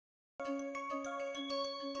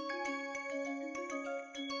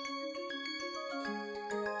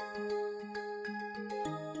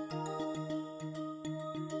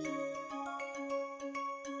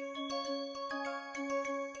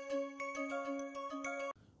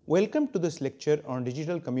Welcome to this lecture on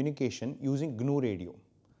digital communication using GNU Radio.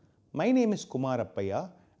 My name is Kumar Appaya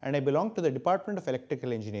and I belong to the Department of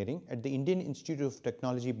Electrical Engineering at the Indian Institute of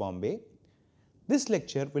Technology, Bombay. This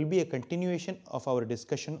lecture will be a continuation of our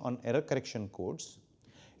discussion on error correction codes.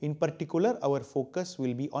 In particular, our focus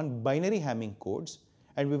will be on binary Hamming codes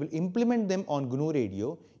and we will implement them on GNU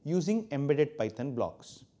Radio using embedded Python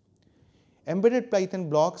blocks. Embedded Python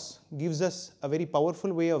blocks gives us a very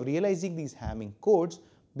powerful way of realizing these Hamming codes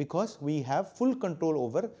because we have full control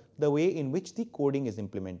over the way in which the coding is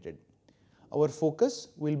implemented. Our focus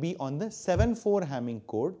will be on the 7-4 Hamming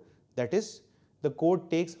code, that is, the code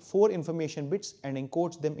takes 4 information bits and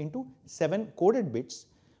encodes them into 7 coded bits,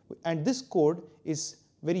 and this code is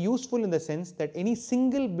very useful in the sense that any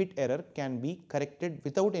single bit error can be corrected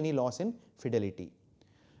without any loss in fidelity.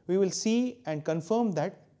 We will see and confirm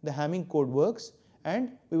that the Hamming code works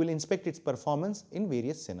and we will inspect its performance in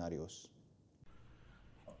various scenarios.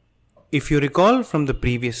 If you recall from the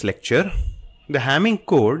previous lecture, the Hamming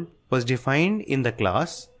code was defined in the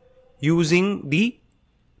class using the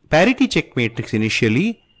parity check matrix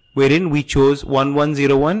initially, wherein we chose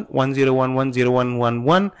 1101, 1011,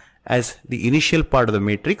 0111 as the initial part of the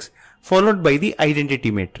matrix, followed by the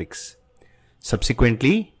identity matrix.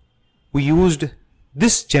 Subsequently, we used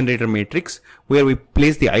this generator matrix where we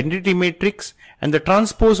place the identity matrix and the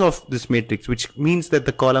transpose of this matrix, which means that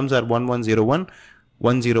the columns are 1101,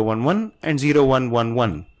 1011 and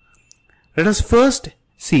 0111. Let us first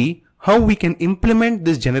see how we can implement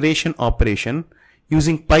this generation operation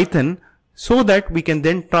using Python so that we can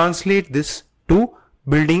then translate this to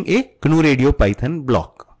building a GNU Radio Python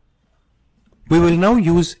block. We will now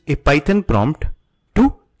use a Python prompt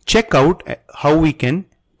to check out how we can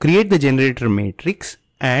create the generator matrix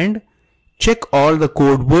and check all the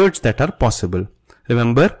code words that are possible.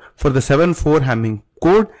 Remember, for the 7-4 Hamming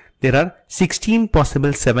code, there are 16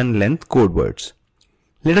 possible 7 length code words.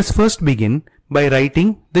 Let us first begin by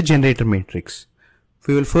writing the generator matrix.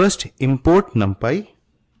 We will first import NumPy.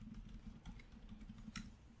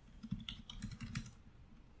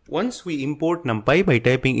 Once we import NumPy by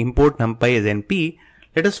typing import NumPy as np,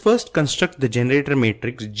 let us first construct the generator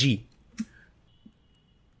matrix G.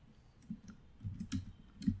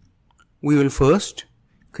 We will first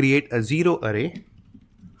create a 0 array,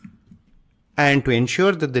 and to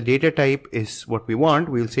ensure that the data type is what we want,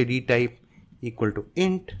 we will say dtype equal to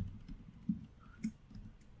int.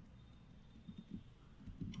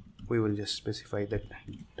 We will just specify that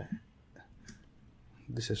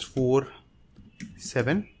this is 4,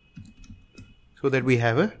 7, so that we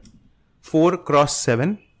have a 4 cross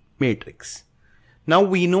 7 matrix. Now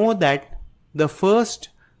we know that the first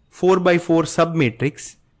 4 by 4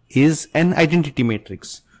 submatrix is an identity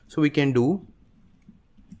matrix. So we can do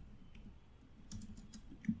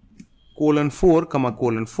 :4,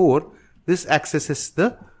 :4. This accesses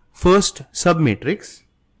the first submatrix.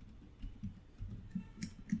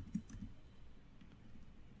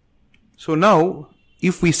 So now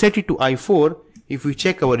if we set it to I4, if we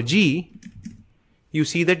check our G, you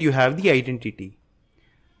see that you have the identity.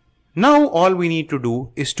 Now all we need to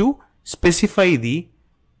do is to specify the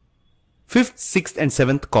 5th, 6th and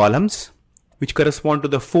 7th columns, which correspond to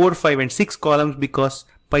the 4, 5 and 6 columns because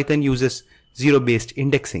Python uses zero-based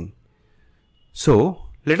indexing. So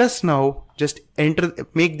let us now just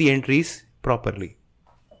make the entries properly.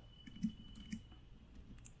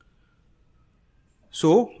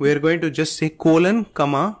 So we are going to just say :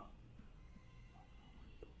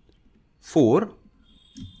 (4)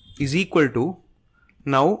 is equal to,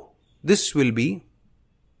 now this will be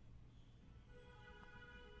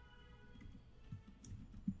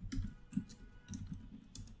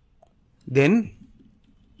then :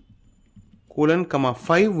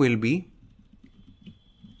 (5) will be,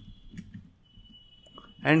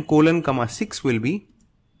 and : (6) will be.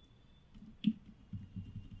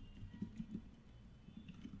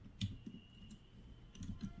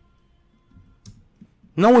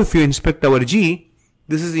 Now if you inspect our G,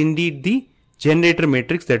 this is indeed the generator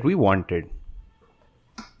matrix that we wanted.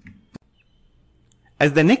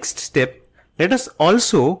 As the next step, let us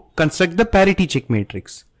also construct the parity check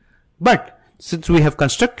matrix. But since we have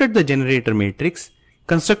constructed the generator matrix,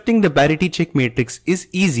 constructing the parity check matrix is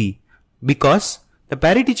easy because the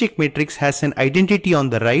parity check matrix has an identity on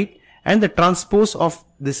the right and the transpose of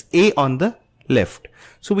this A on the left.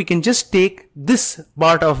 So we can just take this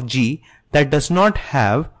part of G that does not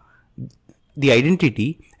have the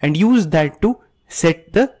identity and use that to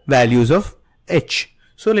set the values of H.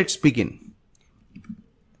 So let's begin.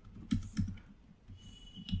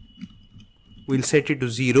 We'll set it to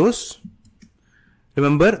zeros.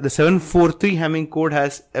 Remember, the 743 Hamming code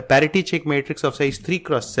has a parity check matrix of size 3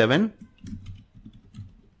 cross 7.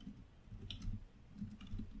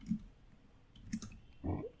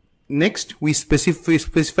 Next, we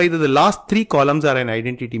specify that the last 3 columns are an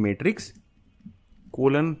identity matrix,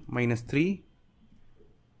 colon minus 3,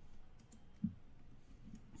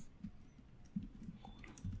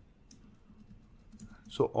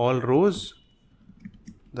 so all rows,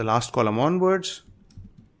 the last column onwards.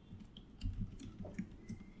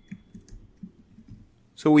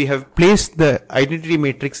 So we have placed the identity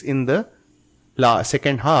matrix in the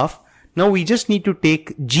second half. Now we just need to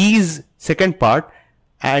take G's second part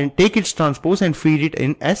and take its transpose and feed it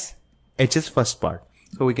in as H's first part.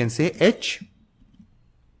 So we can say H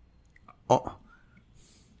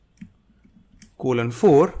colon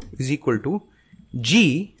 4 is equal to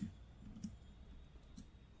G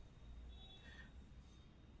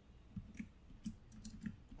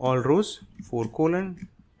all rows 4 colon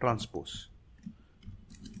transpose.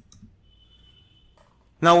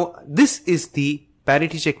 Now this is the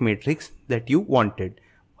parity check matrix that you wanted.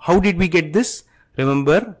 How did we get this?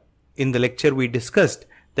 Remember, in the lecture we discussed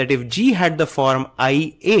that if G had the form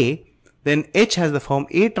IA, then H has the form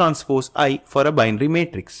A transpose I for a binary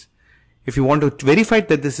matrix. If you want to verify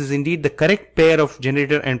that this is indeed the correct pair of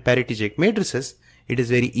generator and parity check matrices, it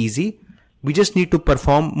is very easy. We just need to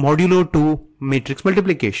perform modulo 2 matrix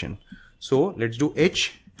multiplication. So let's do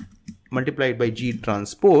H multiplied by G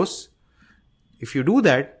transpose. If you do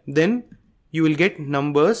that, then you will get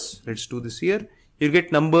numbers. Let's do this here. You'll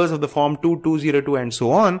get numbers of the form 2, 2, 0, 2 and so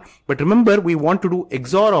on. But remember, we want to do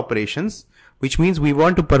XOR operations, which means we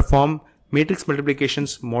want to perform matrix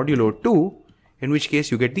multiplications modulo 2, in which case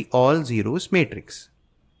you get the all zeros matrix.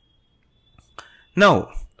 Now,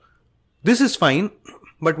 this is fine,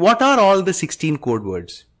 but what are all the 16 code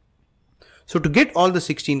words? So to get all the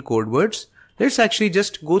 16 code words, let's actually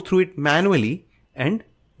just go through it manually and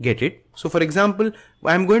get it. So for example,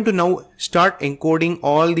 I'm going to now start encoding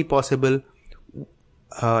all the possible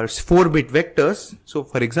 4-bit vectors. So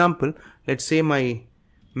for example, let's say my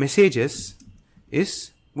messages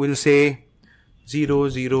is, we'll say 0,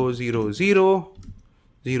 0, 0, 0,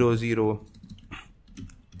 0, 0,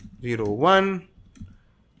 0, 1,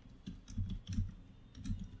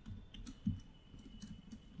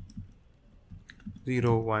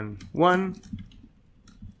 0, 1, 1,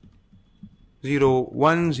 0,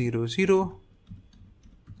 1, 0, 0,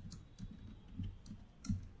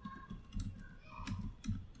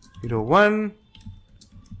 0, 1,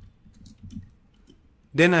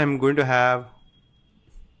 then I'm going to have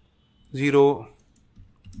 0,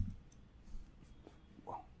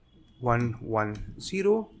 1, 1,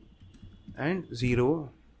 0 and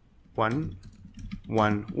 0, 1,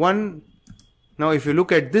 1, 1. Now if you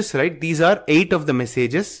look at this, right, these are 8 of the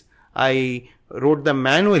messages. I wrote them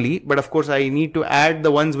manually, but of course I need to add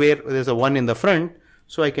the ones where there's a 1 in the front.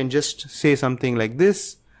 So I can just say something like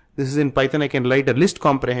this. This is in Python. I can write a list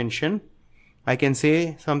comprehension. I can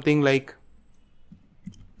say something like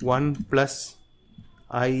 1 plus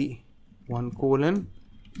I 1 colon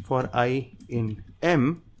for I in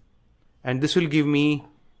M, and this will give me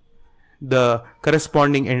the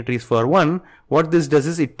corresponding entries for 1. What this does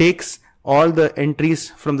is it takes all the entries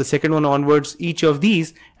from the second one onwards, each of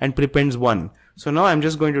these, and prepends 1. So now I'm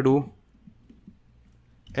just going to do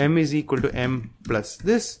M is equal to M plus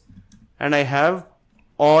this, and I have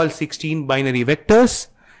all 16 binary vectors.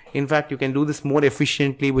 In fact, you can do this more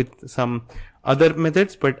efficiently with some other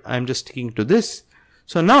methods, but I'm just sticking to this.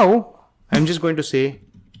 So now I'm just going to say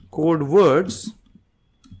code words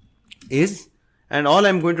is, and all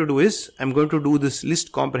I'm going to do is I'm going to do this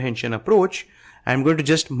list comprehension approach. I'm going to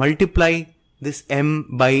just multiply this M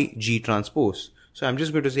by G transpose. So I'm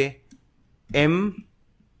just going to say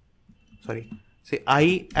say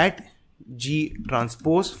I at G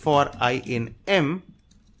transpose for I in M.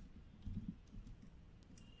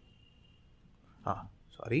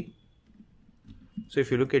 So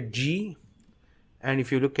if you look at G, and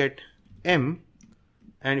if you look at M,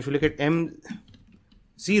 and if you look at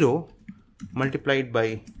M0 multiplied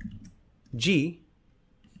by G,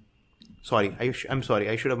 I'm sorry,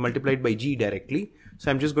 I should have multiplied by G directly.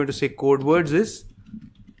 So I'm just going to say code words is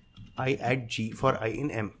I at G for I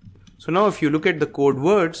in M. So now if you look at the code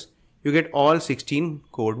words, you get all 16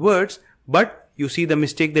 code words, but you see the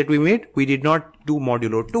mistake that we made. We did not do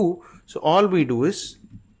modulo 2. So all we do is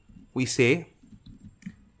we say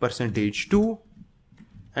 %2,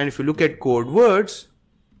 and if you look at code words,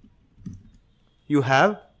 you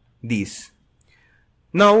have these.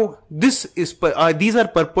 Now this is these are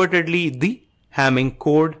purportedly the Hamming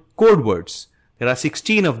code words. There are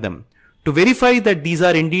 16 of them. To verify that these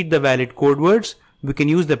are indeed the valid code words, we can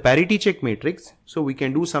use the parity check matrix. So we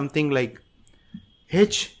can do something like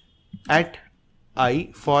h at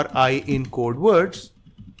I for I in code words.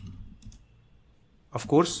 Of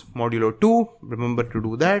course, modulo 2, remember to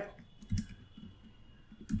do that.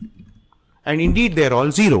 And indeed they are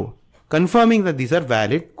all 0, confirming that these are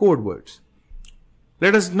valid code words.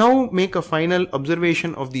 Let us now make a final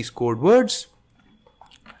observation of these code words.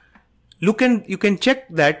 You can check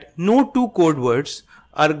that no two code words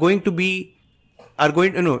are going to be,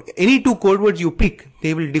 any two code words you pick,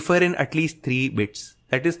 they will differ in at least 3 bits.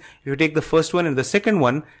 That is, if you take the first one and the second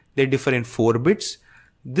one, they differ in 4 bits.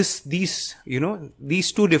 These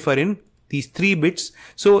two differ in these 3 bits.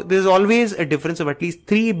 So there is always a difference of at least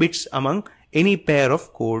 3 bits among any pair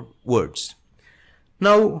of code words.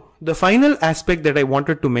 Now, the final aspect that I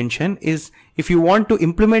wanted to mention is if you want to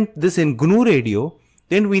implement this in GNU Radio,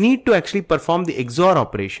 then we need to actually perform the XOR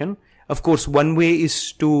operation. Of course, one way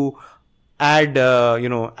is to add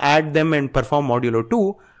them and perform modulo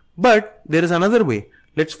 2, but there is another way.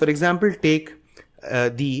 Let's, for example, take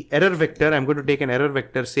the error vector. I'm going to take an error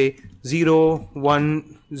vector, say 0,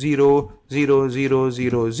 1, 0, 0, 0,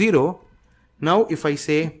 0, 0. Now, if I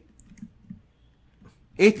say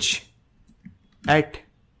h at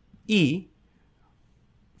E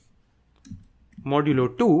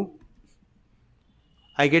modulo 2,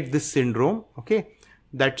 I get this syndrome. Okay,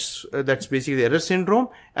 that's basically the error syndrome.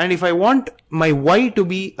 And if I want my Y to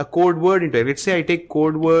be a code word into it, let's say I take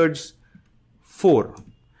code words 4,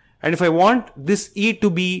 and if I want this E to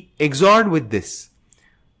be XORed with this,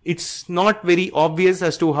 it's not very obvious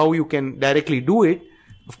as to how you can directly do it.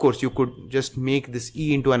 Of course, you could just make this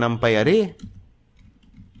E into a NumPy array,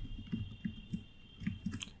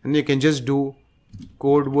 and you can just do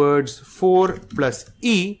code words 4 plus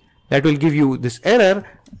E. That will give you this error.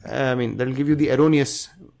 That will give you the erroneous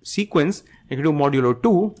sequence. You can do modulo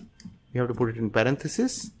 2. You have to put it in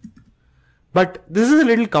parenthesis. But this is a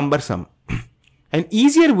little cumbersome. An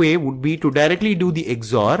easier way would be to directly do the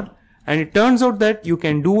XOR. And it turns out that you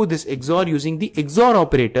can do this XOR using the XOR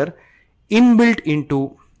operator inbuilt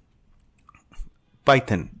into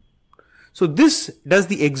Python. So this does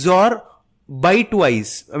the XOR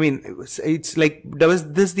bytewise. It's like,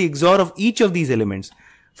 does this the XOR of each of these elements.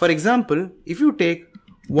 For example, if you take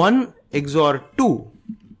 1 XOR 2,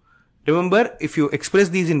 remember, if you express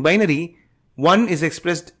these in binary, 1 is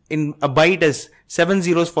expressed in a byte as 7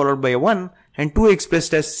 zeros followed by a 1, and 2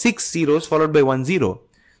 expressed as 6 zeros followed by 1 0.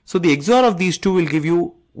 So the XOR of these two will give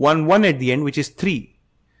you 1 1 at the end, which is 3.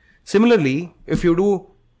 Similarly, if you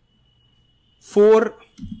do 4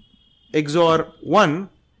 XOR 1,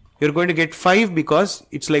 you're going to get 5 because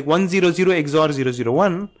it's like 1 0 0 XOR 0 0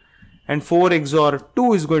 1, and 4 XOR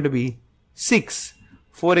 2 is going to be 6.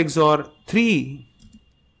 4 XOR 3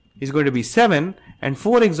 is going to be 7, and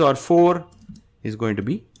 4 XOR 4 is going to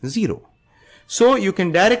be 0. So you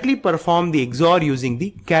can directly perform the XOR using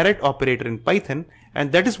the caret operator in Python,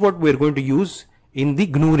 and that is what we're going to use in the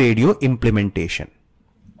GNU Radio implementation.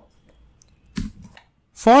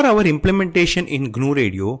 For our implementation in GNU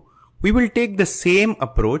Radio, we will take the same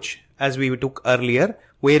approach as we took earlier,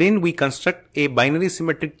 wherein we construct a binary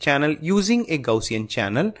symmetric channel using a Gaussian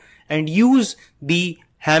channel and use the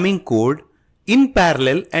Hamming code in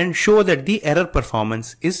parallel and show that the error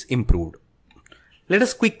performance is improved. Let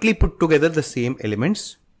us quickly put together the same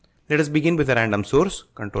elements. Let us begin with a random source,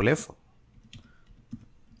 Control F,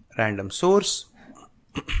 random source.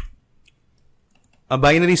 A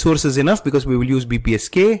binary source is enough because we will use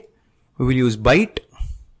BPSK, we will use byte.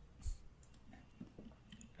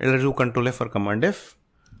 Let us do Control F or Command F.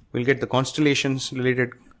 We'll get the constellations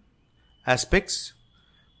related aspects.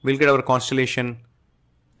 We'll get our constellation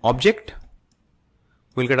object.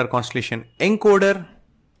 We'll get our constellation encoder.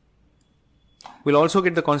 We'll also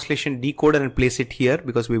get the constellation decoder and place it here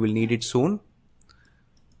because we will need it soon.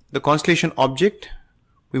 The constellation object,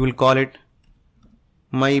 we will call it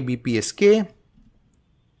myBPSK.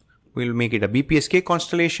 We'll make it a BPSK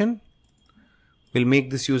constellation. We'll make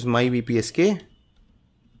this use myBPSK.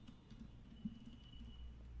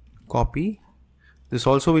 Copy. This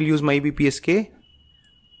also will use myBPSK.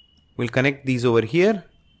 We'll connect these over here.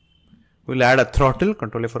 We'll add a throttle,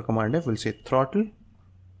 Control F or Command F, we'll say throttle.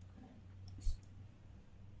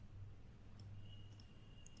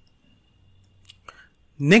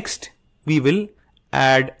 Next, we will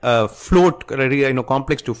add a float,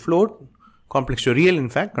 complex to float, complex to real, in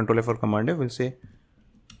fact, Control F or Command F, we'll say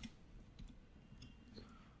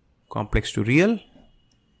complex to real.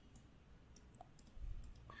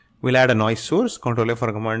 We'll add a noise source, Control F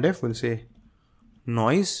or Command F, we'll say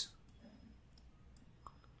noise.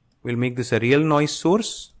 We'll make this a real noise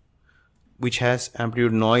source which has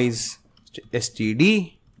amplitude noise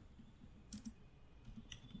std.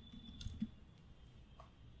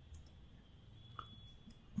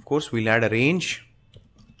 Of course, we'll add a range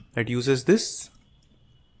that uses this,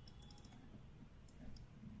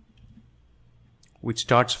 which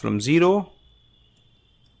starts from 0,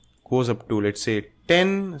 goes up to, let's say,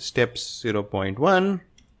 10, steps 0.1.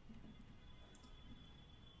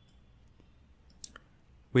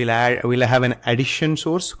 We'll have an addition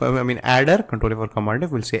source, adder, Control F or Command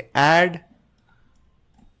F. We'll say add.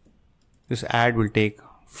 This add will take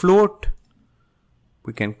float.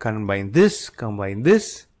 We can combine this,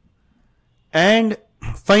 and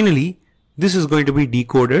finally this is going to be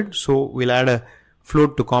decoded. So we'll add a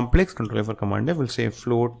float to complex, Control F or Command F. We'll say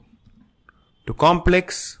float to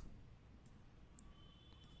complex.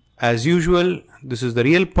 As usual, this is the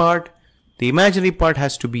real part. The imaginary part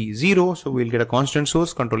has to be 0, so we'll get a constant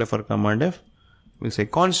source, Control F or Command F. We'll say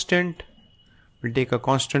constant. We'll take a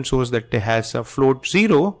constant source that has a float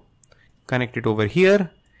 0, connect it over here,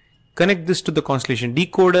 connect this to the constellation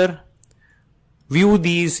decoder, view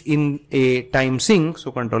these in a time sink.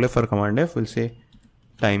 So Control F or Command F, we'll say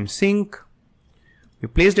time sink. We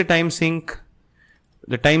place the time sink.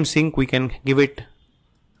 The time sink, we can give it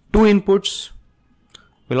 2 inputs.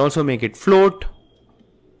 We'll also make it float.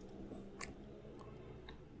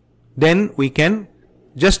 Then we can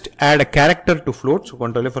just add a character to float. So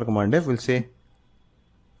Control F or Command F will say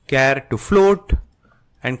char to float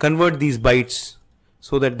and convert these bytes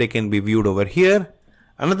so that they can be viewed over here.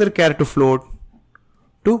 Another char to float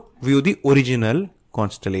to view the original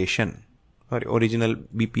constellation or original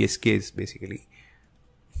BPSKs basically.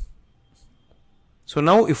 So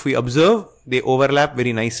now if we observe, they overlap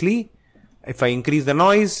very nicely. If I increase the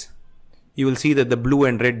noise, you will see that the blue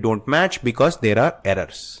and red don't match because there are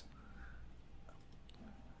errors.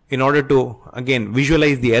 In order to again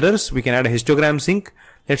visualize the errors, we can add a histogram sync.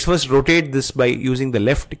 Let's first rotate this by using the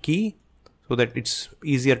left key so that it's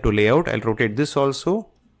easier to lay out. I'll rotate this also.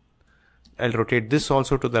 I'll rotate this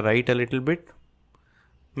also to the right a little bit.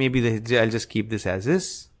 Maybe I'll just keep this as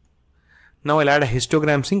is. Now I'll add a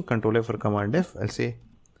histogram sync, Control F or Command F. I'll say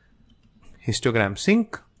histogram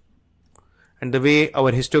sync. And the way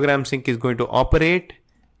our histogram sync is going to operate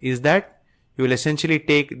is that you will essentially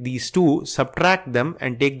take these two, subtract them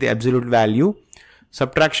and take the absolute value.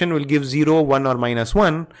 Subtraction will give 0, 1 or minus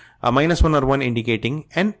 1, a minus 1 or 1 indicating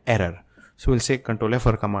an error. So we'll say Control F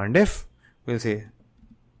or Command F. We'll say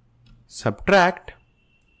subtract.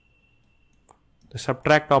 The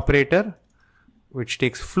subtract operator, which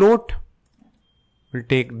takes float, will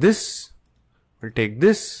take this, will take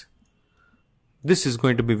this. This is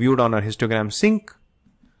going to be viewed on our histogram sync.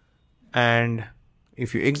 And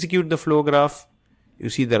if you execute the flow graph, you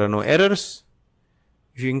see there are no errors.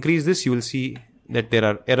 If you increase this, you will see that there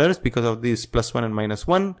are errors because of this +1 and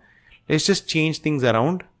 -1. Let's just change things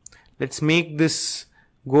around. Let's make this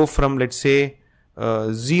go from, let's say,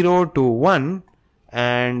 0 to 1,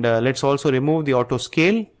 and let's also remove the auto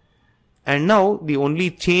scale. And now the only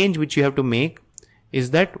change which you have to make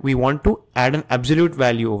is that we want to add an absolute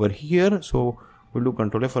value over here. So we'll do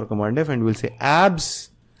Control F or Command F and we'll say abs,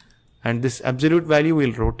 and this absolute value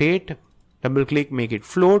will rotate, double click, make it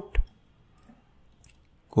float,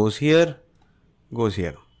 goes here, goes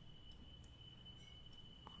here.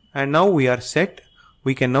 And now we are set.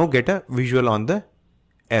 We can now get a visual on the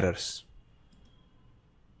errors.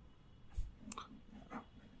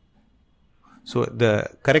 So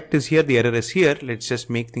the correct is here, the error is here. Let's just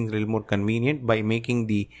make things a little more convenient by making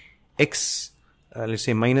the x, let's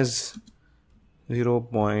say minus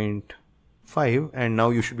 0.5, and now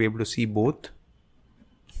you should be able to see both.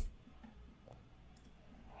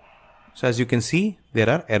 So as you can see, there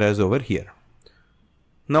are errors over here.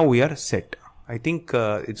 Now we are set. I think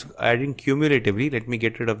it's adding cumulatively. Let me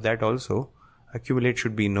get rid of that also. Accumulate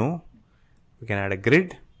should be no. We can add a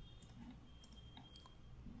grid.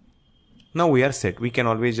 Now we are set. We can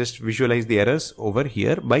always just visualize the errors over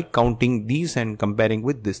here by counting these and comparing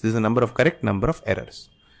with this. This is the number of correct number of errors.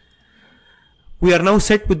 We are now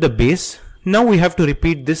set with the base. Now we have to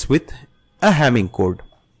repeat this with a Hamming code.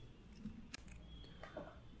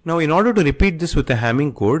 Now in order to repeat this with a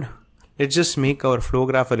Hamming code, let's just make our flow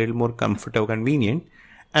graph a little more comfortable, convenient.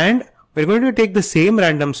 And we're going to take the same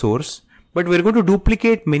random source, but we're going to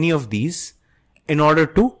duplicate many of these in order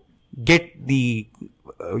to get the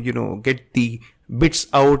get the bits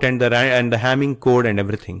out and the Hamming code and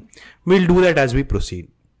everything. We'll do that as we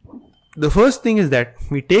proceed. The first thing is that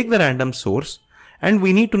we take the random source and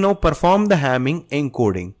we need to now perform the Hamming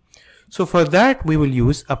encoding. So for that we will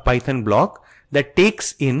use a Python block that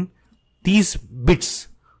takes in these bits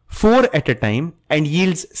 4 at a time and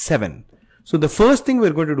yields 7. So the first thing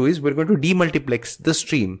we're going to do is we're going to demultiplex the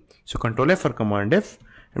stream. So Control F or Command F,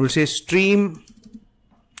 and we'll say stream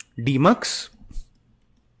demux.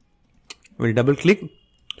 We'll double click.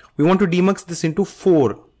 We want to demux this into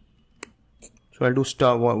 4. So I'll do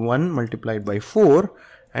star 1 multiplied by 4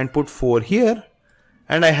 and put 4 here,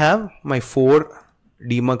 and I have my 4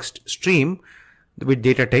 demuxed stream with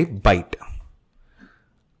data type byte.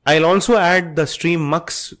 I'll also add the stream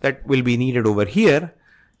mux that will be needed over here.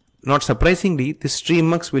 Not surprisingly, this stream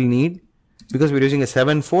mux will need, because we're using a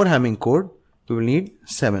 7/4 Hamming code, we will need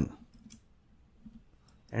 7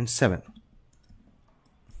 and 7,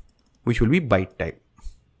 which will be byte type.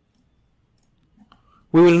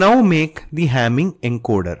 We will now make the Hamming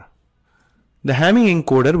encoder. The Hamming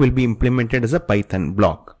encoder will be implemented as a Python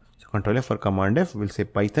block. So Control F or Command F, we'll say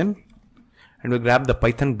Python, and we'll grab the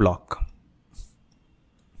Python block.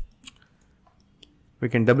 We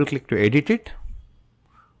can double click to edit it.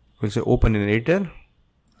 We'll say open in editor.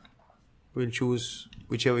 We'll choose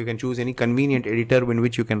whichever, you can choose any convenient editor in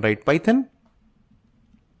which you can write Python.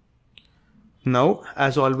 Now,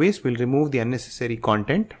 as always, we'll remove the unnecessary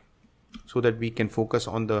content so that we can focus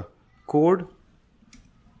on the code.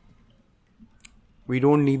 We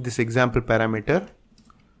don't need this example parameter.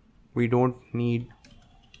 We don't need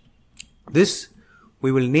this.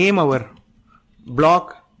 We will name our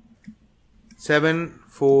block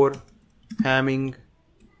 7/4 Hamming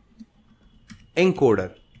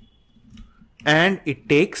encoder, and it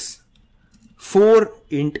takes 4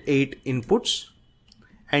 int 8 inputs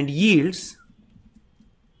and yields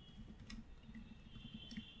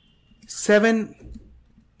 7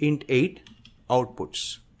 int 8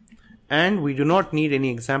 outputs. And we do not need any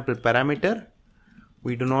example parameter.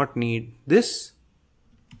 We do not need this,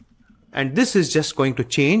 and this is just going to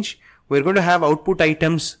change. We're going to have output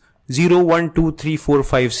items 0, 1, 2, 3, 4,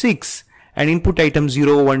 5, 6 and input item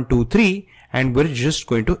 0, 1, 2, 3, and we're just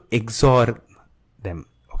going to XOR them.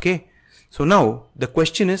 Okay, so now the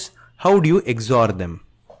question is, how do you XOR them?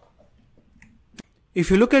 If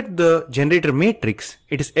you look at the generator matrix,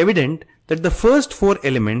 it is evident that the first 4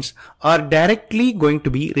 elements are directly going to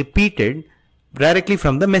be repeated directly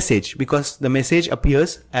from the message, because the message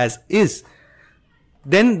appears as is.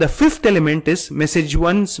 Then the 5th element is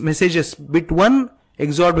messages bit 1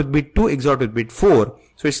 XORed with bit 2 XORed with bit 4.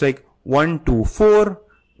 So it's like 1, 2, 4,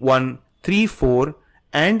 1, 3, 4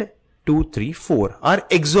 and 2, 3, 4 are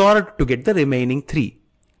XORed to get the remaining 3.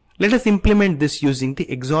 Let us implement this using the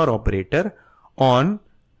XOR operator on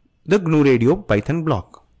the GNU Radio Python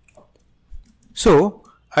block. So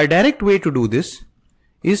a direct way to do this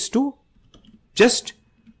is to just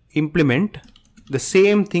implement the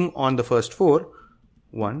same thing on the first 4.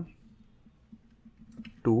 1,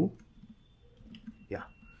 2, yeah.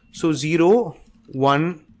 So 0,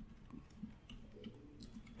 1,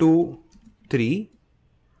 2, 3,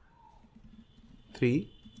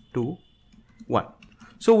 3, 2, 1.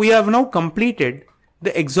 So we have now completed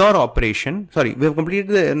the XOR operation. Sorry, we have completed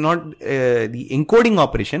the encoding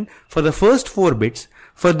operation for the first 4 bits.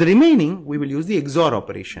 For the remaining, we will use the XOR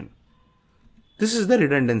operation. This is the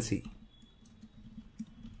redundancy.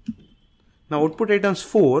 Now output items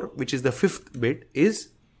 4, which is the 5th bit, is,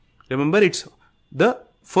 remember, it's the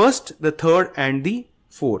 1st, the 3rd and the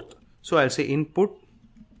 4th. So I'll say input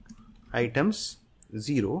items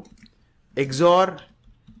 0 XOR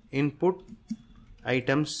input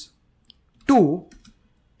items 2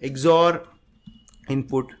 XOR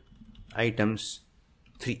input items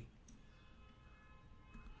 3.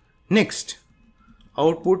 Next,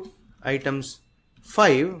 output items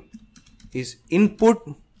 5 is input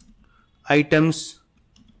items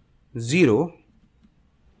 0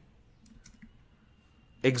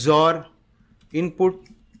 XOR input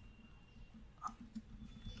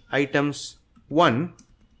items 1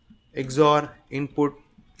 XOR input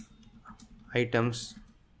items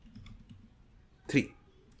 3.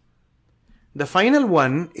 The final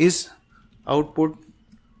one is output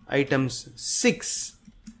items 6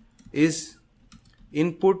 is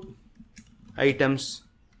input items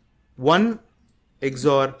 1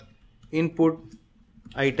 XOR input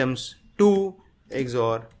items 2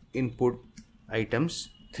 XOR input items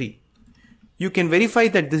 3. You can verify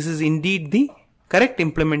that this is indeed the correct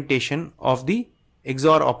implementation of the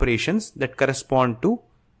XOR operations that correspond to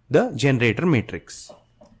the generator matrix.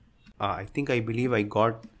 I believe I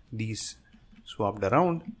got these swapped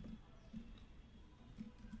around.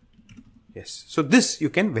 Yes, so this you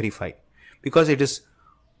can verify because it is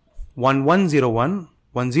 1101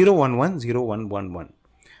 1011 0111.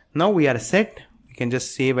 Now we are set. We can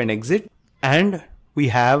just save and exit, and we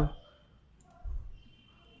have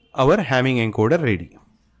our Hamming encoder ready.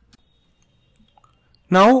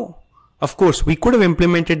 Now Of course, we could have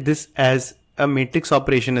implemented this as a matrix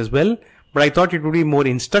operation as well, but I thought it would be more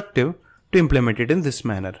instructive to implement it in this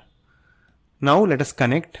manner. Now let us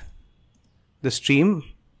connect the stream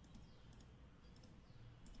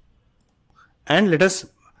and let us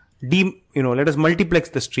multiplex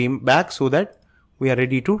the stream back so that we are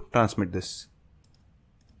ready to transmit this.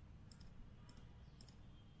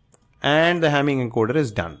 And the Hamming encoder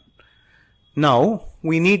is done. Now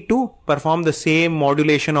we need to perform the same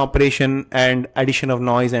modulation operation and addition of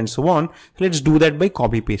noise and so on. So let's do that by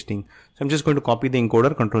copy pasting. So I'm just going to copy the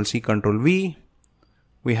encoder, Control C, Control V.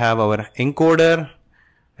 We have our encoder,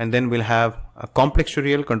 and then we'll have a complex to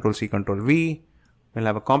real, Control C, Control V. We'll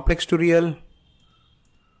have a complex to real.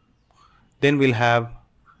 Then we'll have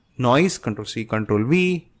noise, Control C, Control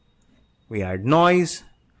V. We add noise,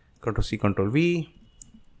 Control C, Control V.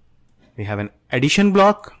 We have an addition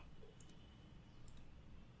block.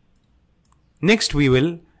 Next we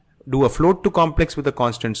will do a float to complex with a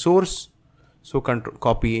constant source. So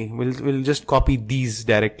we'll just copy these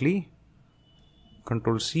directly.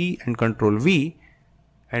 Control C and Control V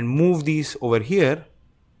and move these over here,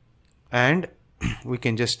 and we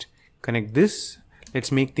can just connect this.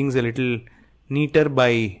 Let's make things a little neater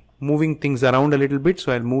by moving things around a little bit.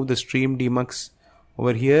 So I'll move the stream demux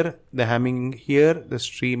over here, the Hamming here, the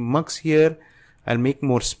stream mux here. I'll make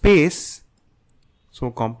more space.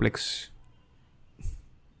 So complex.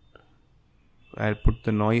 I'll put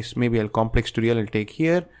the noise, maybe I'll complex to real, I'll take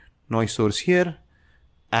here, noise source here,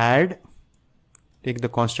 add, take the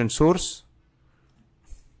constant source,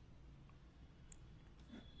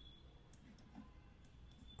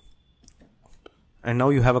 and now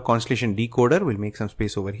you have a Constellation decoder. We'll make some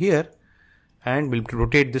space over here and we'll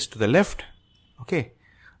rotate this to the left. Okay.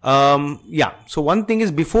 Yeah. So one thing is,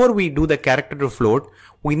 before we do the character to float,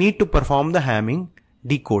 we need to perform the Hamming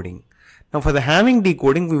decoding. Now for the Hamming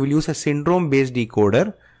decoding, we will use a syndrome based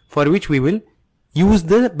decoder, for which we will use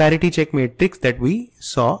the parity check matrix that we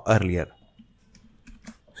saw earlier.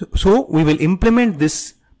 So we will implement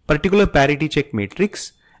this particular parity check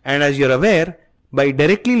matrix, and as you're aware, by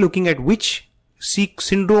directly looking at which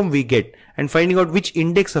syndrome we get and finding out which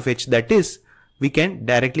index of H that is, we can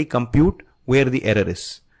directly compute where the error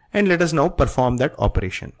is. And let us now perform that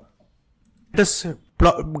operation. Let us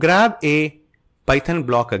grab a Python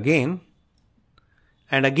block again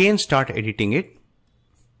and again start editing it.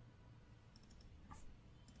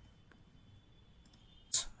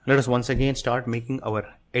 Let us once again start making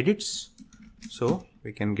our edits. So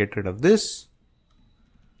we can get rid of this,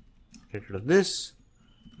 get rid of this.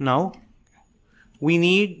 Now we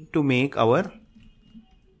need to make our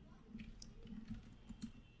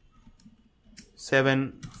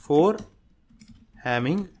 7/4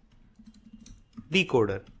 Hamming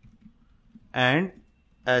decoder, and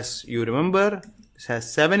as you remember, this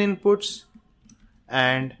has 7 inputs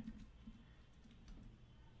and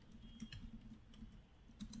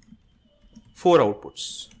 4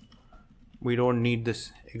 outputs. We don't need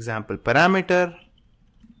this example parameter.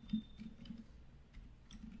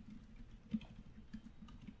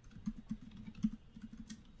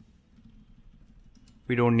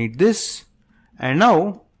 We don't need this. And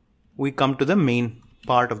now we come to the main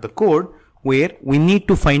part of the code, where we need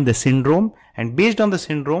to find the syndrome, and based on the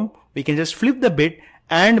syndrome we can just flip the bit.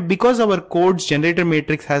 And because our code's generator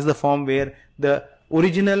matrix has the form where the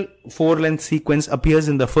original 4-length sequence appears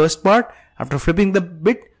in the first part, after flipping the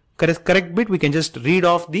bit, correct bit, we can just read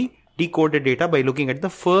off the decoded data by looking at the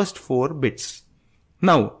first 4 bits.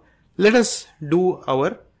 Now let us do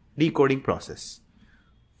our decoding process.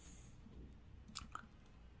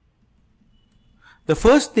 The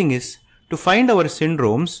first thing is, to find our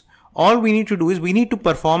syndromes, all we need to do is we need to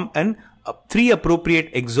perform 3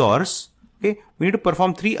 appropriate XORs. Okay, we need to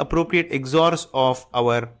perform 3 appropriate XORs of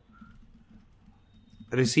our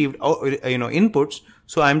received inputs.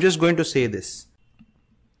 So I'm just going to say this.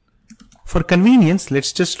 For convenience,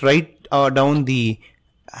 let's just write down the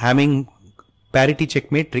Hamming parity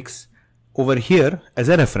check matrix over here as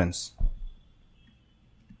a reference.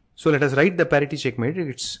 So let us write the parity check matrix.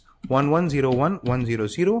 It's 1 1 0 1 1 0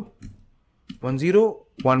 0 1 0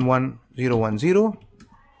 1 1 0 1 0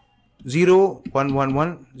 0 1 1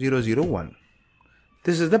 1 0 0 1.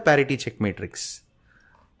 This is the parity check matrix.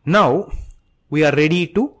 Now we are ready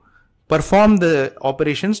to perform the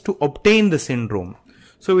operations to obtain the syndrome.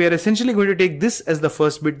 So we are essentially going to take this as the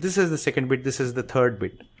first bit, this as the second bit, this is the third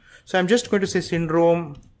bit. So I'm just going to say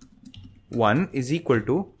syndrome 1 is equal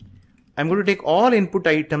to, I'm going to take all input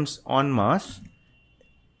items en masse,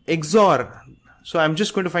 XOR. So I'm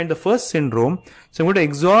just going to find the first syndrome. So I'm going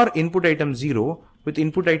to XOR input item 0 with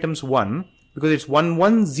input items 1, because it's 1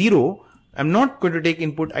 1 0 I'm not going to take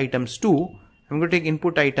input items 2. I'm going to take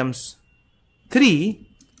input items 3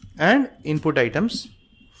 and input items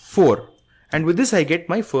 4. And with this I get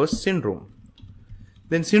my first syndrome.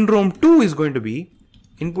 Then syndrome 2 is going to be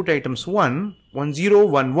input items 1, 1, 0,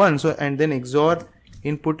 1, 1. So, and then XOR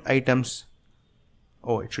input items,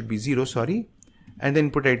 oh, it should be 0, sorry. And then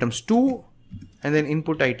input items 2, and then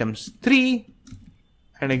input items 3,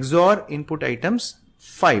 and XOR input items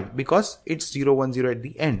 5 because it's 0, 1, 0 at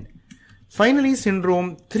the end. Finally,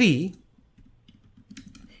 syndrome 3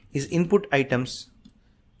 is input items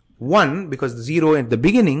 1 because the 0 at the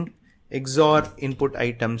beginning, XOR input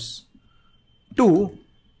items 2,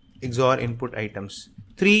 XOR input items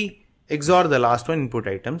 3, XOR the last one, input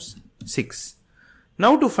items 6.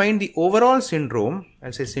 Now to find the overall syndrome,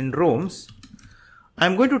 I'll say syndromes,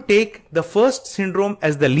 I'm going to take the first syndrome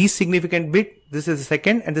as the least significant bit. This is the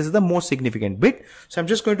second and this is the most significant bit. So I'm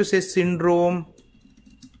just going to say syndrome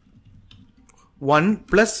 1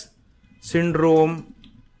 plus syndrome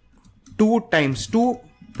 2 times 2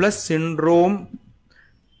 plus syndrome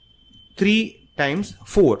 3 times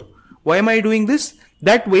 4. Why am I doing this?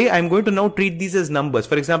 That way I'm going to now treat these as numbers.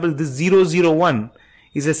 For example, this 0, 0, 1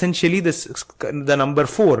 is essentially the number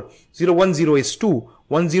 4. 0, 1, 0 is 2.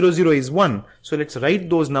 1, 0, 0 is 1. So let's write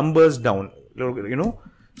those numbers down, you know.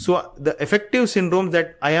 So the effective syndromes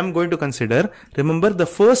that I am going to consider, remember the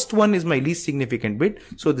first one is my least significant bit.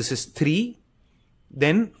 So this is 3.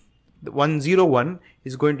 Then the 1, 0, 1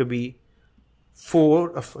 is going to be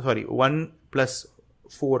 1 plus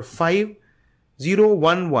 4, 5. 0,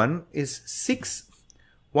 1, 1 is 6.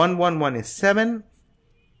 1, 1, 1 is 7.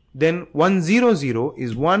 Then 1, 0, 0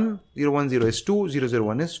 is 1. 0, 1, 0 is 2. 0, 0,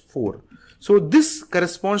 1 is 4. So this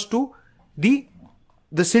corresponds to the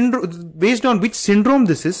syndrome. Based on which syndrome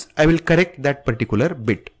this is, I will correct that particular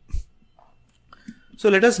bit. So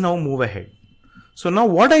let us now move ahead. So now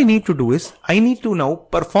what I need to do is, I need to now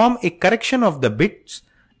perform a correction of the bits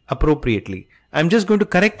appropriately. I'm just going to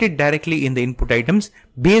correct it directly in the input items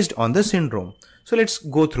based on the syndrome. So let's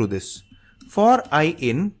go through this. For I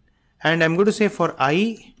in, and I'm going to say for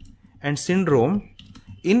I and syndrome,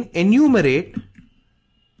 in enumerate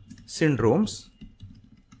syndromes.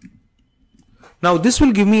 Now this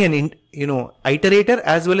will give me an iterator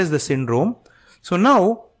as well as the syndrome. So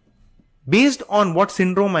now based on what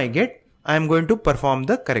syndrome I get, I am going to perform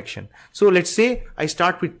the correction. So let's say I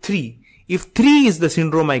start with 3. If 3 is the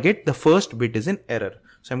syndrome I get, the first bit is in error.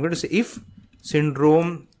 So I'm going to say if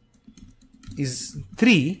syndrome is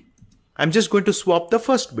 3, I'm just going to swap the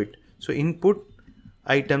first bit. So input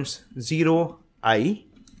items 0 I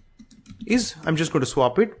is, I'm just going to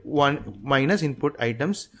swap it 1 minus input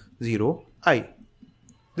items 0 I.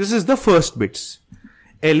 This is the first bits.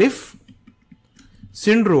 Elif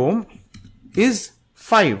syndrome is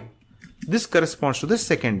 5. This corresponds to the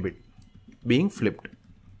second bit being flipped.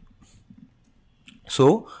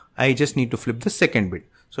 So I just need to flip the second bit.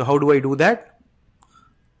 So how do I do that?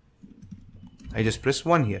 I just press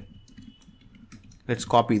 1 here. Let's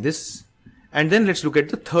copy this and then let's look at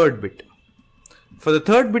the third bit. For the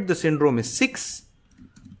third bit, the syndrome is 6.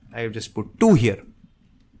 I have just put 2 here.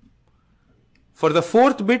 For the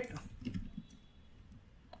fourth bit,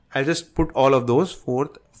 I'll just put all of those,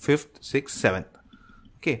 4th, 5th, 6th, 7th.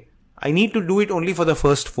 Okay. I need to do it only for the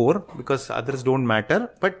first 4 because others don't matter,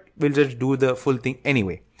 but we'll just do the full thing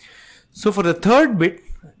anyway. So for the third bit,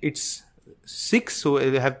 it's 6. So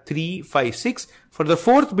I have 3, 5, 6. For the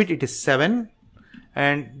fourth bit, it is 7.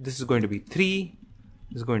 And this is going to be 3.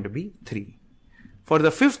 This is going to be 3. For the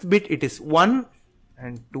fifth bit, it is 1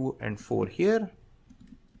 and 2 and 4 here.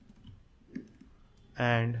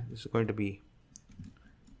 And this is going to be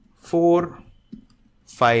 4,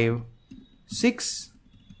 5, 6.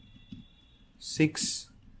 6,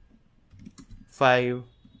 5,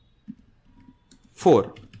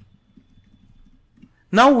 4.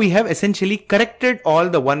 Now we have essentially corrected all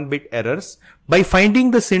the 1-bit errors by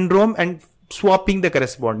finding the syndrome and swapping the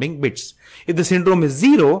corresponding bits. If the syndrome is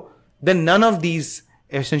 0, then none of these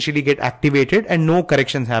essentially get activated and no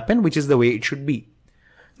corrections happen, which is the way it should be.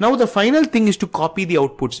 Now the final thing is to copy the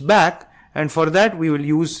outputs back, and for that we will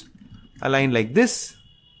use a line like this.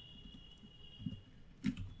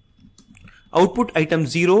 Output item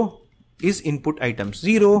 0 is input items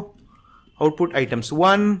 0. Output items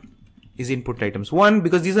 1 is input items 1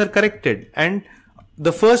 because these are corrected and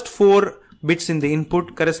the first 4 bits in the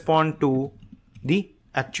input correspond to the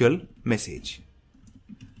actual message.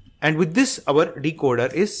 And with this, our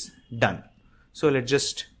decoder is done. So let's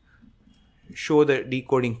just show the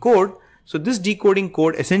decoding code. So this decoding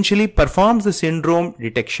code essentially performs the syndrome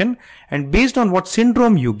detection, and based on what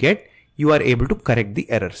syndrome you get, you are able to correct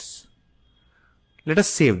the errors. Let us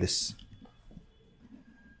save this.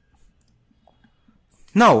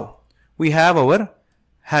 Now we have our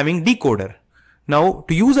Hamming decoder. Now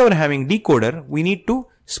to use our Hamming decoder, we need to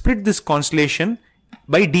split this constellation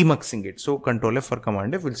by demuxing it. So Control F or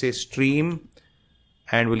Command F will say stream,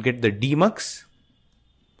 and we'll get the demux.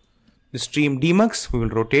 The stream demux we will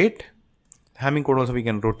rotate. Hamming code also we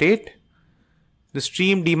can rotate. The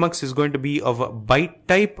stream demux is going to be of a byte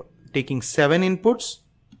type, taking 7 inputs.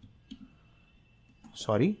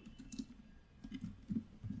 Sorry.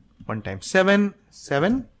 1 times 7,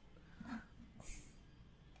 7.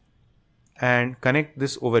 And connect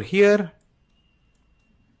this over here.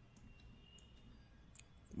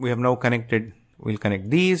 We have now connected, we'll connect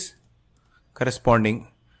these corresponding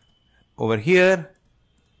over here.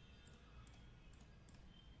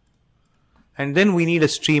 And then we need a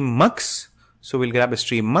stream mux. So we'll grab a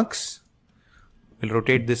stream mux. We'll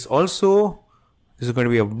rotate this also. This is going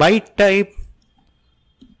to be a byte type.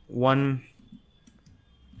 1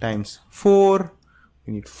 times 4.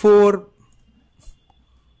 We need 4.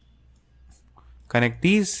 Connect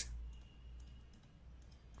these.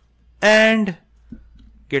 And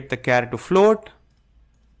get the char to float.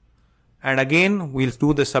 And again, we'll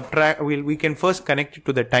do the subtract. We can first connect it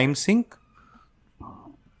to the time sync.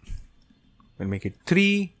 We'll make it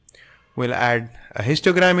 3. We'll add a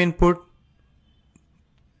histogram input.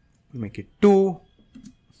 Make it 2.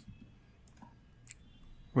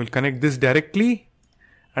 We'll connect this directly.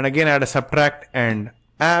 And again add a subtract and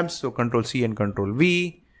abs. So Control C and Control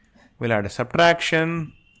V. We'll add a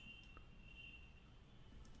subtraction.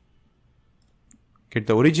 Get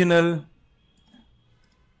the original.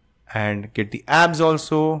 And get the abs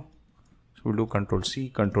also. So we'll do Control C,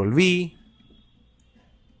 Control V.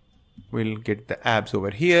 We'll get the abs over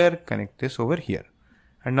here, connect this over here.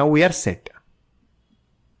 And now we are set.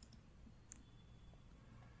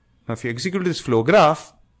 Now if you execute this flow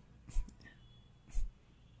graph,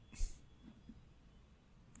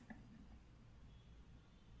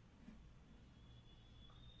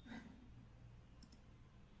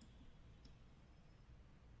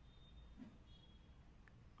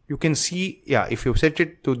 you can see, if you set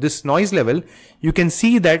it to this noise level, you can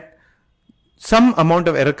see that some amount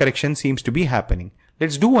of error correction seems to be happening.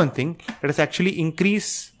 Let's do one thing. Let us actually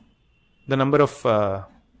increase the number of,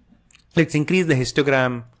 let's increase the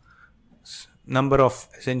histogram number of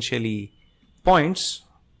essentially points.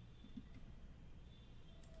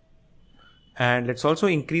 And let's also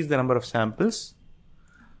increase the number of samples.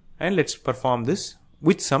 And let's perform this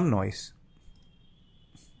with some noise.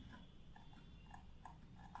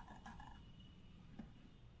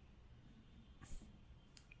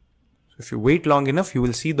 If you wait long enough, you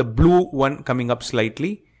will see the blue one coming up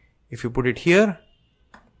slightly. If you put it here,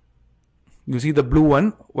 you see the blue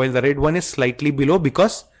one, while the red one is slightly below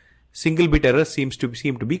because single bit error seem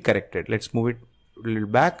to be corrected. Let's move it a little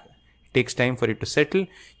back. It takes time for it to settle.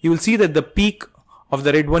 You will see that the peak of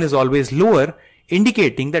the red one is always lower,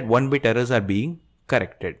 indicating that 1-bit errors are being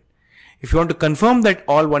corrected. If you want to confirm that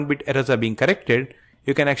all 1-bit errors are being corrected,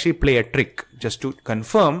 you can actually play a trick just to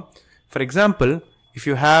confirm. For example, if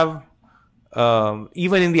you have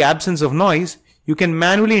even in the absence of noise, you can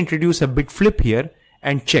manually introduce a bit flip here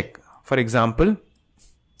and check. For example,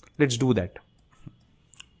 let's do that.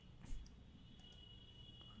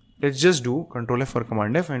 Let's just do Control F or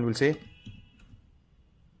Command F and we'll say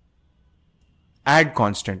add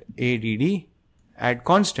constant, ADD, add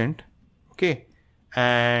constant. Okay.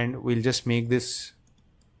 And we'll just make this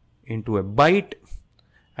into a byte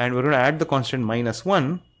and we're going to add the constant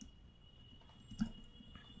 -1.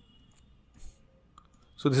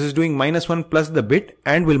 So this is doing -1 plus the bit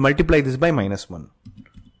and we'll multiply this by -1.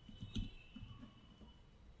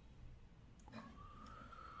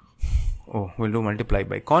 Oh, we'll do multiply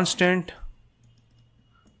by constant.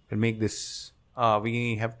 We'll make this,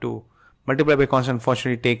 we have to multiply by constant,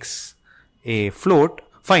 unfortunately takes a float.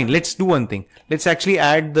 Fine, let's do one thing. Let's actually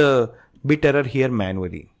add the bit error here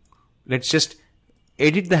manually. Let's just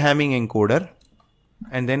edit the Hamming encoder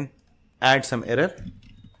and then add some error.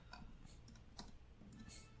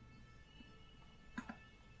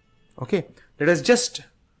 Okay, let us just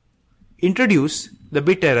introduce the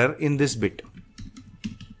bit error in this bit.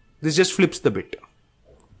 This just flips the bit.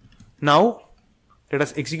 Now, let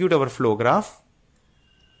us execute our flow graph.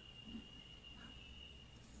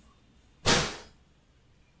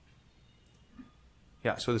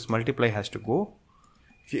 Yeah, so this multiply has to go.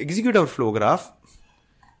 If you execute our flow graph,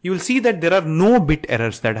 you will see that there are no bit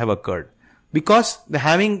errors that have occurred because the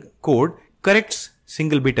Hamming code corrects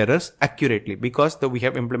single bit errors accurately because we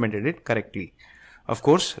have implemented it correctly. Of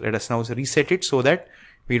course, let us now reset it so that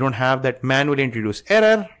we don't have that manually introduced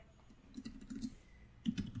error.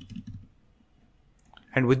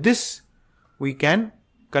 And with this, we can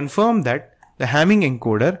confirm that the Hamming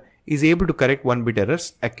encoder is able to correct 1-bit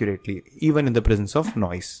errors accurately, even in the presence of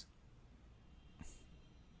noise.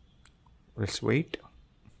 Let's wait.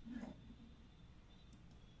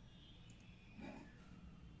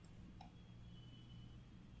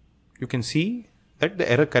 You can see that the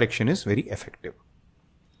error correction is very effective.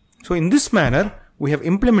 So in this manner, we have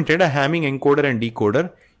implemented a Hamming encoder and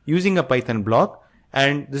decoder using a Python block,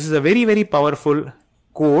 and this is a very powerful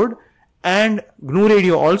code, and GNU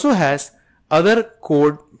Radio also has other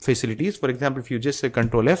code facilities. For example, if you just say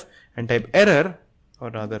Control F and type error, or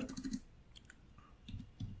rather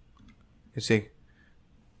you say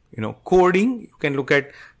coding, you can look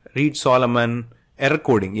at Reed Solomon error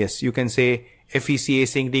coding. Yes, you can say FEC,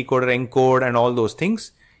 async decoder, encode, and all those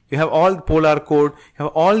things. You have all Polar code, you have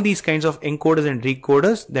all these kinds of encoders and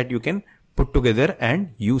decoders that you can put together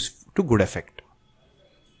and use to good effect.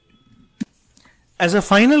 As a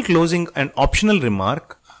final closing and optional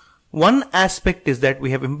remark, one aspect is that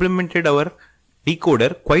we have implemented our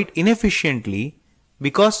decoder quite inefficiently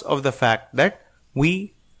because of the fact that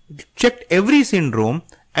we checked every syndrome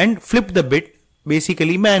and flipped the bit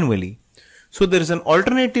basically manually. So there is an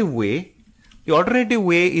alternative way. The alternative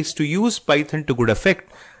way is to use Python to good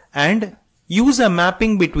effect and use a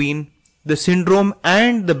mapping between the syndrome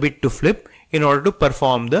and the bit to flip in order to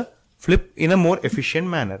perform the flip in a more efficient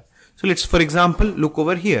manner. So let's, for example, look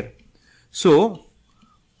over here. So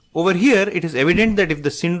over here it is evident that if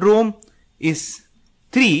the syndrome is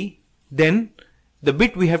 3, then the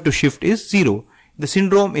bit we have to shift is 0. The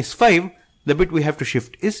syndrome is 5, the bit we have to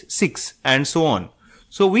shift is 6, and so on.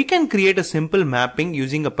 So we can create a simple mapping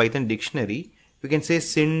using a Python dictionary. We can say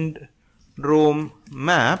syndrome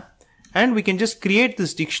map, and we can just create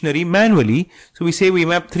this dictionary manually. So we say we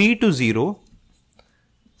map 3 to 0,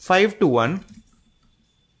 5 to 1,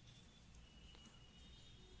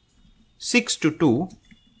 6 to 2,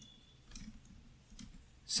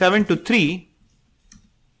 7 to 3,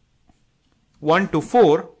 1 to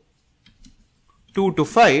 4, 2 to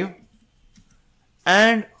 5,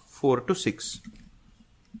 and 4 to 6.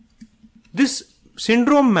 This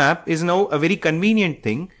syndrome map is now a very convenient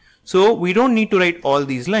thing. So we don't need to write all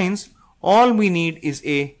these lines. All we need is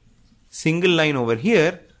a single line over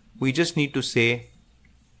here. We just need to say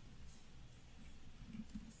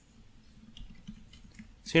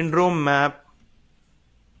syndrome map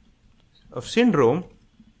of syndrome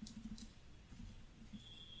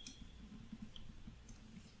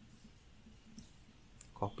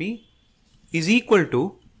copy is equal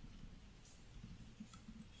to.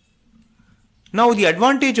 Now the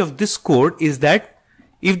advantage of this code is that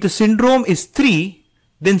if the syndrome is 3,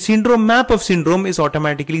 then syndrome map of syndrome is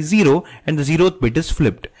automatically 0 and the 0th bit is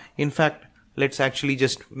flipped. In fact, let's actually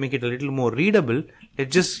just make it a little more readable.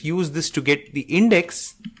 Let's just use this to get the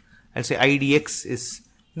index. I'll say IDX is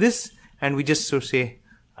this, and we just say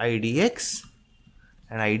IDX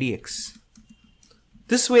and IDX.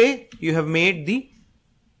 This way you have made the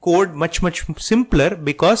code much simpler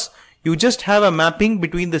because you just have a mapping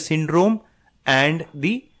between the syndrome and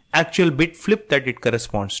the actual bit flip that it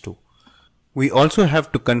corresponds to. We also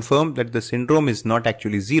have to confirm that the syndrome is not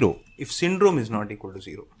actually 0. If syndrome is not equal to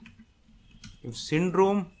 0. If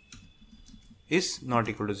syndrome is not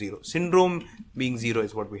equal to 0. Syndrome being 0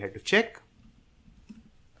 is what we had to check.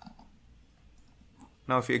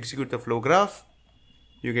 Now if you execute the flow graph,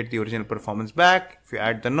 you get the original performance back. If you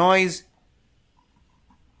add the noise,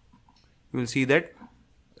 you will see that,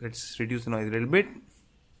 let's reduce the noise a little bit.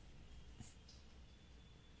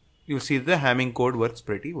 You'll see that the Hamming code works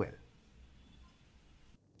pretty well.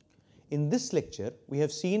 In this lecture, we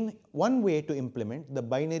have seen one way to implement the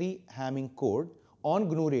binary Hamming code on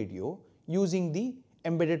GNU Radio using the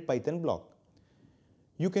embedded Python block.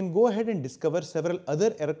 You can go ahead and discover several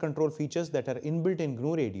other error control features that are inbuilt in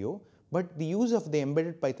GNU Radio, but the use of the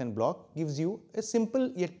embedded Python block gives you a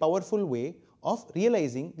simple yet powerful way of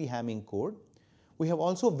realizing the Hamming code. We have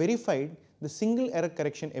also verified the single error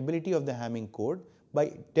correction ability of the Hamming code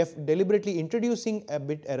by deliberately introducing a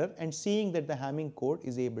bit error and seeing that the Hamming code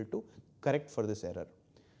is able to correct for this error.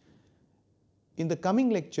 In the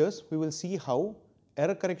coming lectures, we will see how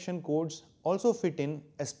error correction codes also fit in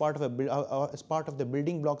as part of the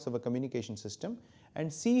building blocks of a communication system,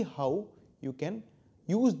 and see how you can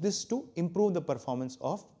use this to improve the performance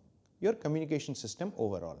of your communication system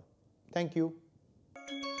overall. Thank you.